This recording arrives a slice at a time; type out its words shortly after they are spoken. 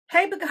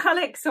Hey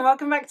Bookaholics, and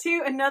welcome back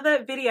to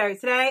another video.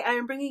 Today I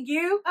am bringing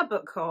you a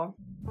book haul.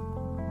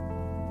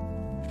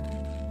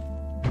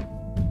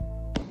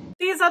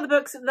 These are the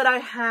books that I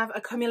have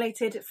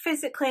accumulated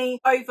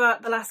physically over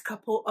the last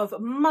couple of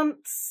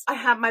months. I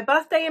have my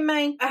birthday in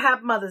May, I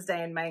have Mother's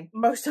Day in May.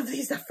 Most of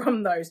these are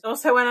from those.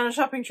 Also went on a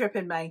shopping trip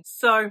in May.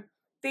 So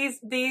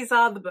these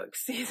are the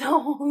books. These are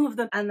all of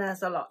them, and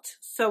there's a lot.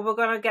 So we're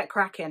gonna get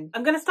cracking.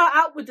 I'm gonna start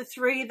out with the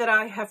three that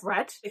I have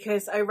read,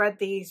 because I read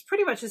these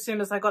pretty much as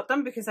soon as I got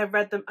them, because I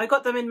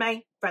got them in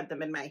May, read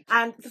them in May.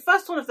 And the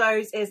first one of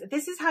those is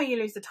This Is How You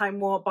Lose the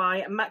Time War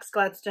by Max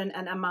Gladstone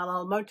and Amal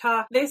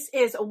Al-Motar. This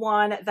is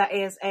one that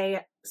is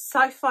a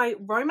sci-fi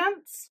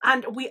romance,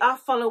 and we are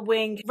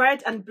following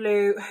Red and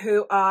Blue,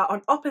 who are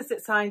on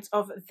opposite sides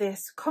of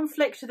this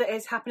conflict that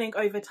is happening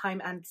over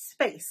time and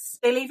space.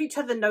 They leave each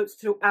other notes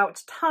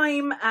throughout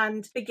time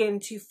and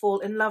begin to fall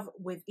in love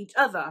with each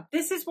other.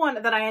 This is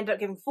one that I ended up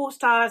giving 4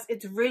 stars.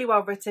 It's really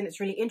well written, it's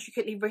really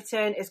intricately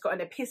written, it's got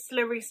an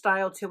epistolary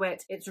style to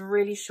it, it's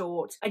really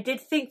short. I did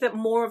think that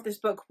more of this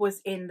book was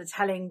in the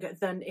telling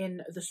than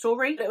in the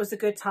story, but it was a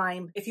good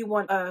time. If you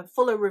want a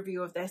fuller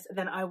review of this,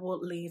 then I will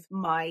leave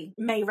my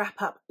May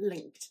wrap up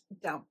linked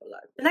down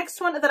below. The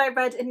next one that I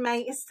read in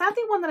May is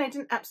sadly one that I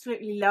didn't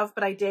absolutely love,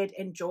 but I did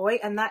enjoy,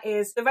 and that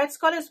is The Red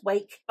Scholar's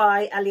Wake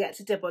by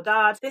Aliette de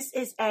Bodard. This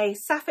is a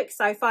sapphic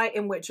sci-fi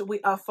in which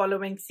we are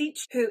following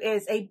Zeech, who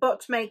is a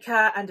bot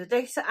maker and a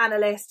data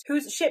analyst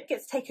whose ship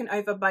gets taken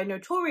over by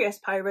notorious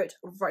pirate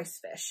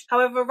Ricefish.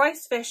 However,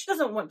 Ricefish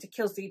doesn't want to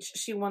kill Zeech,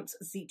 she wants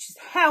Zeech's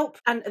help,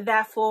 and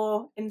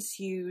therefore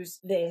ensues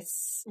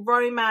this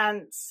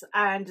romance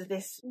and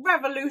this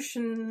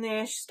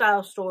revolution-ish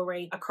style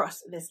story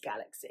across this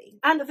galaxy.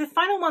 And the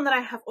final one that I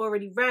have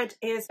already read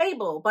is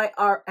Babel by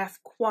R.F.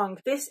 Kuang.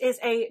 This is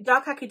a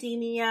dark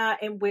academia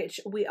in which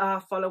we are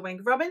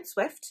following Robin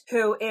Swift,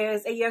 who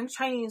is a young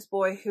Chinese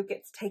boy who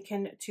gets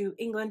taken to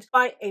England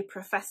by a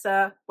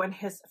professor when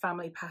his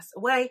family pass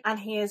away, and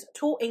he is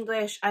taught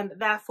English, and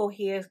therefore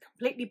he is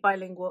completely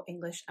bilingual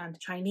English and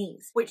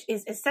Chinese, which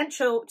is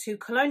essential to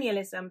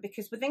colonialism,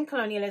 because within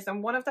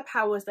colonialism one of the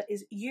powers that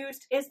is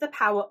used is the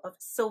power of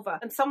silver,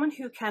 and someone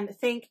who can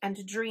think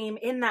and dream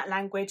in that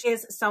language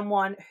is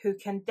someone who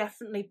can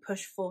definitely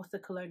push forth the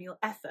colonial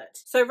effort.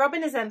 So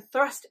Robin is then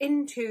thrust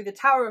into the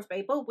Tower of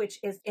Babel, which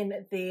is in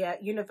the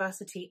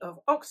University of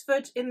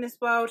Oxford in this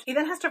world. He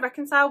then has to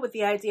reconcile with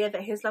the idea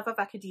that his love of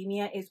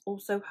academia is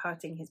also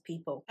hurting his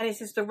people, and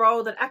it is the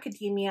role that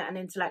academia and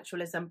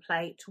intellectualism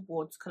play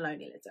towards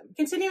colonialism.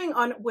 Continuing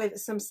on with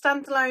some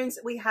standalones,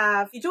 we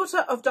have The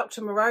Daughter of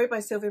Dr. Moreau by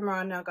Silvia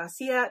Moreno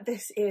Garcia.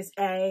 This is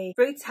a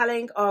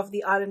retelling of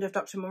the island of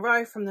Dr.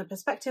 Moreau from the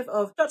perspective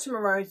of Dr.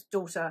 Moreau's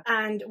daughter,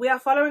 and we are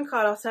following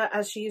Carlotta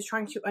as she is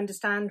trying to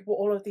understand what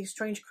all of these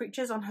strange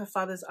creatures on her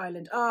father's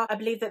island are. I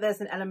believe that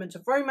there's an element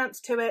of romance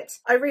to it.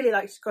 I really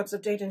liked Gods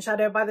of Jade and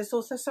Shadow by this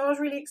author, so I was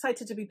really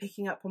excited to be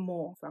picking up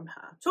more from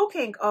her.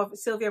 Talking of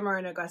Silvia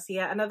Moreno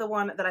Garcia, another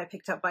one that I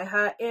picked up by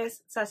her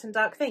is Certain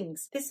Dark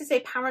Things. This is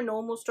a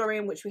paranormal story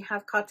in which we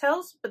have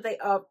cartels, but they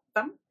are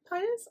vampires,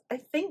 I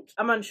think.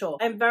 I'm unsure.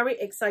 I'm very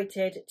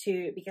excited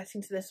to be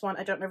getting to this one.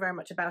 I don't know very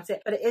much about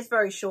it, but it is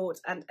very short,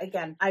 and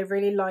again, I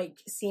really like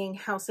seeing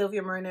how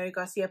Silvia Moreno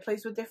Garcia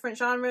plays with different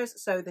genres,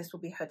 so this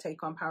will be her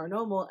take on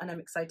paranormal, and I'm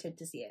excited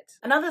to see it.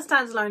 Another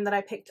standalone that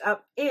I picked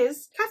up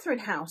is Catherine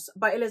House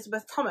by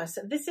Elizabeth Thomas.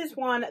 This is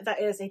one that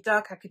is a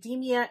dark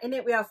academia. In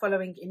it we are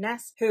following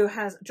Ines, who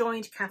has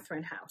joined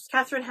Catherine House.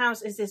 Catherine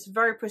House is this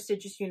very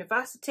prestigious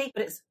university,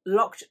 but it's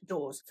locked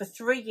doors. For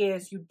 3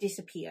 years you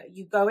disappear.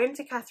 You go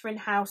into Catherine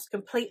House,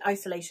 complete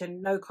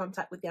isolation, no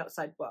contact with the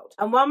outside world.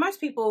 And while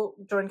most people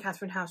join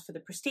Catherine House for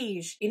the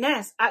prestige,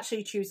 Ines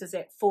actually chooses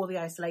it for the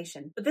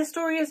isolation. But this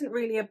story isn't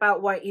really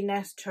about why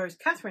Ines chose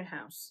Catherine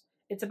House.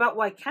 It's about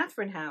why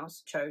Catherine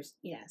House chose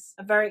Ines.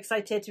 I'm very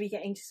excited to be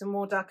getting to some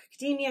more dark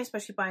academia,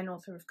 especially by an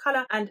author of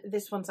colour, and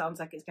this one sounds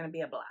like it's going to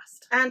be a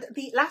blast. And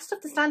the last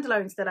of the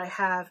standalones that I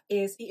have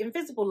is The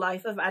Invisible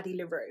Life of Addie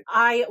LaRue.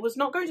 I was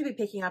not going to be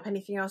picking up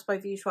anything else by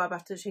V. Schwab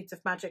after the Shades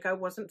of Magic. I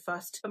wasn't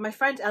fussed, but my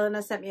friend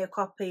Eleanor sent me a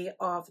copy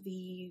of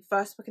the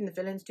first book in the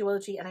Villains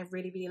duology, and I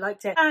really, really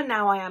liked it. And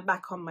now I am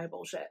back on my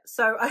bullshit.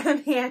 So I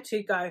am here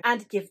to go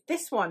and give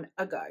this one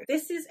a go.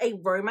 This is a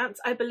romance,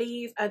 I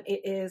believe, and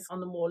it is on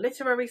the more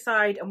literary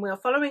side. And we are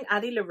following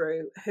Addie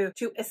LaRue, who,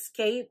 to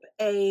escape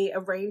a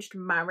arranged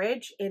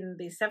marriage in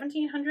the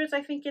 1700s,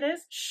 I think it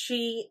is,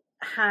 she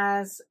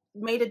has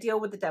made a deal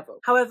with the devil.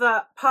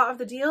 However, part of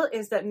the deal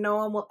is that no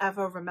one will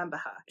ever remember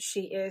her.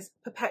 She is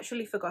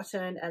perpetually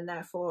forgotten, and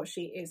therefore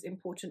she is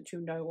important to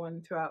no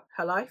one throughout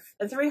her life.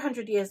 And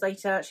 300 years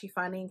later, she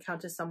finally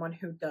encounters someone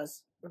who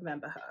does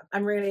remember her.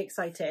 I'm really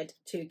excited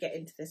to get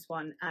into this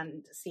one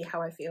and see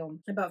how I feel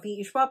about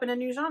V.E. Schwab in a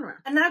new genre.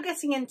 And now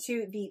getting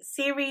into the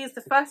series,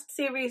 the first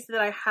series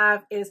that I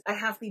have is I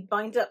have the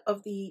binder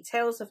of the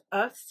Tales of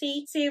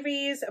Earthsea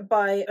series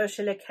by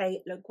Ursula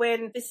K. Le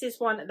Guin. This is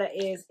one that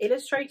is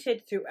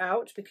illustrated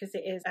throughout because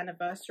it is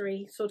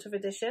anniversary sort of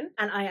edition,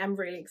 and I am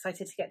really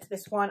excited to get to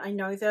this one. I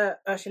know that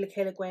Ursula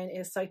K. Le Guin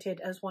is cited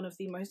as one of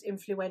the most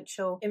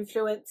influential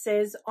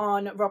influences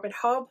on Robert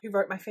Hobb, who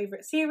wrote my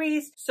favourite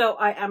series, so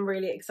I am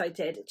really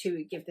excited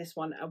to give this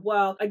one a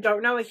whirl. I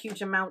don't know a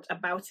huge amount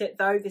about it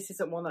though. This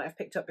isn't one that I've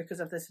picked up because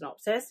of the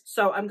synopsis,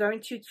 so I'm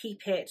going to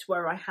keep it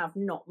where I have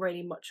not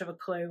really much of a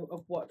clue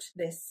of what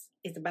this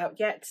is about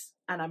yet,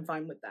 and I'm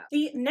fine with that.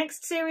 The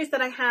next series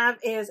that I have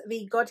is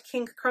the God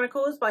King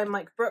Chronicles by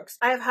Mike Brooks.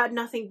 I have heard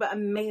nothing but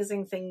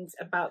amazing things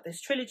about this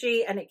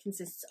trilogy, and it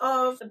consists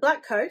of the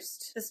Black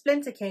Coast, the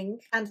Splinter King,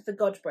 and the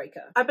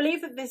Godbreaker. I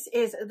believe that this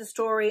is the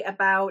story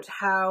about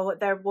how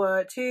there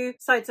were two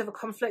sides of a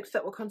conflict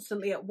that were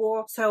constantly at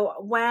war. So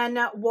when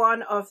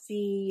one of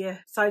the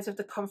sides of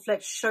the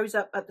conflict shows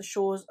up at the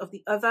shores of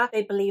the other,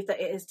 they believe that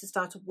it is to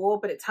start a war,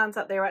 but it turns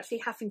out they're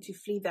actually having to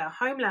flee their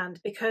homeland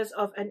because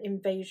of an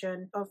invasion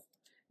of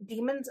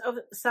demons of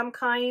some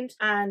kind,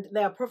 and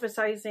they are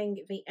prophesizing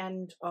the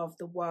end of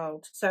the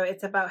world. So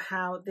it's about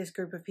how this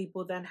group of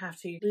people then have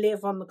to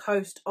live on the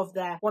coast of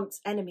their once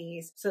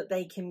enemies so that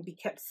they can be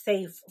kept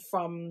safe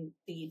from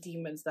the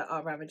demons that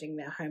are ravaging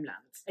their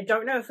homelands. I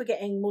don't know if we're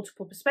getting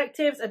multiple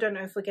perspectives. I don't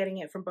know if we're getting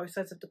it from both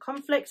sides of the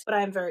conflict, but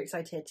I am very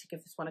excited to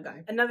give this one a go.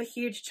 Another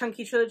huge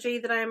chunky trilogy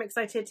that I am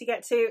excited to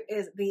get to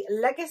is the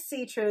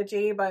Legacy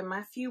trilogy by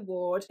Matthew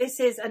Ward. This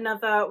is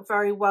another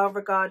very well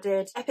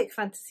regarded epic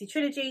fantasy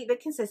trilogy that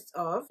consists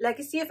of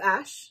Legacy of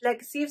Ash,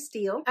 Legacy of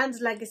Steel, and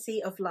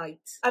Legacy of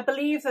Light. I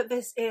believe that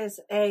this is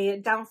a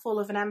downfall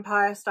of an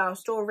empire style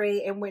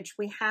story in which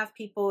we have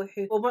people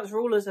who were once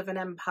rulers of an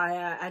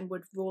empire and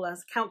would rule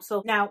as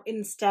council, now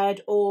instead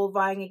all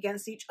vying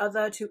against each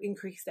other to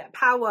increase their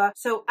power.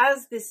 So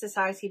as this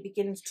society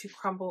begins to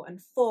crumble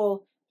and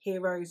fall,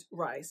 heroes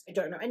rise. I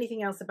don't know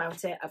anything else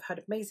about it. I've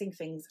heard amazing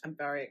things. I'm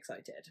very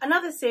excited.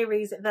 Another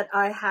series that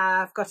I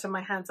have gotten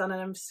my hands on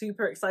and I'm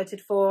super excited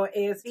for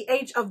is The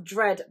Age of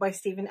Dread by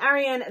Stephen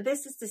Arion.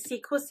 This is the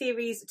sequel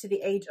series to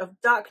The Age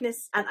of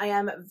Darkness, and I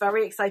am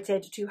very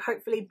excited to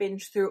hopefully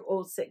binge through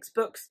all 6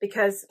 books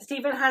because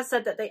Stephen has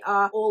said that they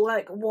are all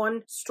like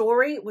one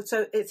story,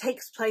 so it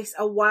takes place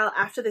a while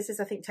after. This is,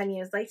 I think, 10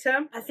 years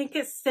later. I think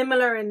it's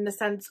similar in the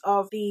sense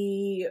of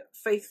the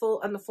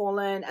Faithful and the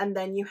Fallen, and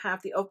then you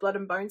have the Of Blood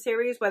and Bone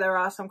series where there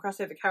are some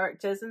crossover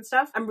characters and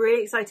stuff. I'm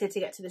really excited to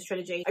get to this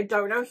trilogy. I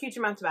don't know a huge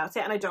amount about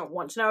it, and I don't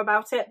want to know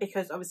about it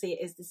because obviously it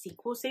is the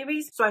sequel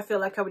series, so I feel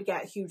like I would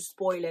get huge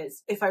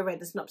spoilers if I read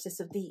the synopsis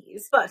of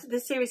these. But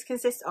this series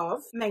consists of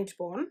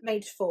Mageborn,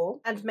 Magefall,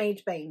 and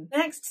Magebane. The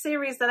next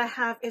series that I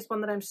have is one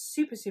that I'm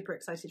super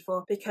excited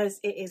for because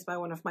it is by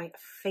one of my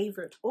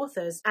favourite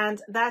authors, and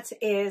that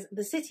is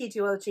The City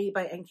Duology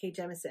by N.K.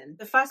 Jemisin.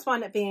 The first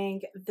one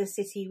being The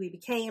City We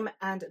Became,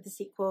 and the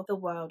sequel The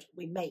World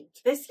We Make.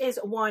 This is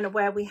one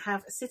where we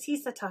have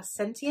cities that are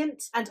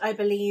sentient, and I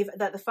believe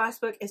that the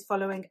first book is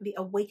following the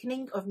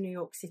awakening of New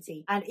York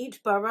City, and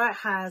each borough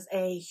has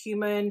a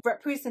human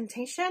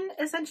representation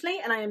essentially,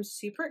 and I am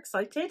super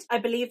excited. I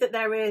believe that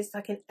there is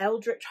like an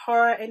eldritch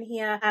horror in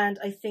here, and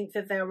I think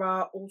that there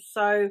are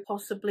also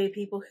possibly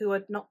people who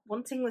are not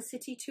wanting the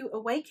city to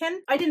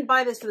awaken. I didn't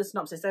buy this for the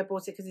synopsis, I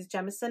bought it because it's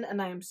Jemisin,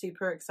 and I am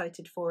super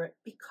excited for it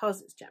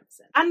because it's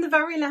Jemisin. And the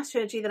very last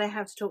trilogy that I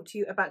have to talk to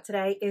you about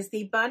today is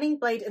the Burning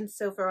Blade and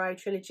Silver Eye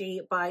trilogy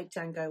by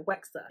Django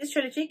Wexler. This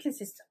trilogy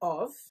consists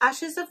of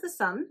Ashes of the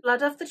Sun,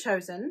 Blood of the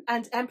Chosen,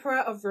 and Emperor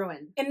of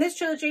Ruin. In this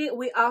trilogy,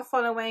 we are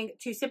following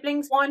 2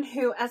 siblings, one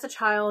who as a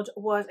child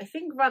was, I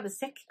think, rather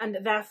sick and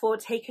therefore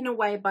taken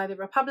away by the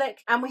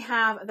Republic, and we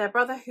have their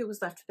brother who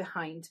was left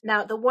behind.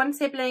 Now, the one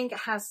sibling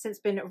has since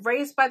been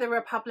raised by the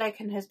Republic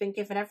and has been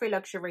given every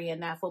luxury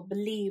and therefore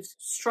believes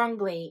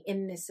strongly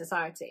in this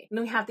society.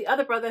 And we have the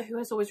other brother who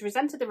has always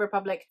resented the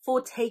Republic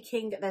for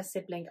taking their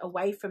sibling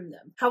away from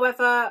them.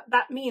 However,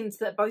 that means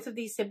that both of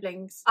these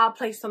siblings are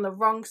placed on the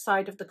wrong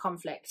side of the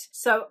conflict.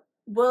 So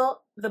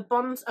will the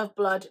bonds of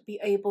blood be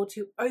able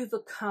to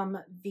overcome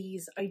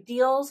these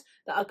ideals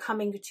that are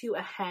coming to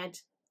a head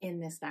in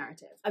this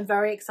narrative? I'm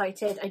very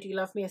excited. I do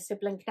love me a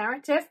sibling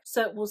narrative,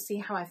 so we'll see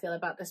how I feel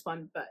about this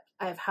one, but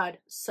I have heard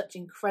such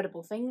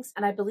incredible things,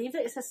 and I believe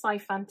that it's a sci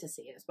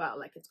fantasy as well,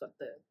 like it's got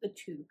the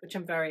 2, which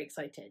I'm very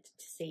excited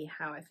to see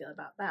how I feel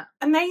about that.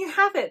 And there you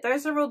have it.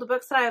 Those are all the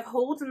books that I have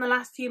hauled in the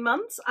last few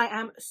months. I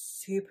am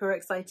super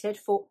excited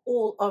for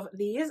all of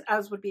these,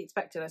 as would be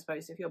expected, I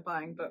suppose, if you're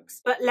buying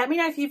books. But let me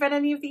know if you've read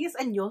any of these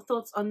and your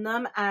thoughts on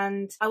them,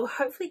 and I will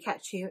hopefully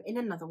catch you in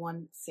another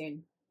one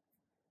soon.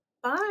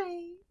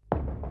 Bye!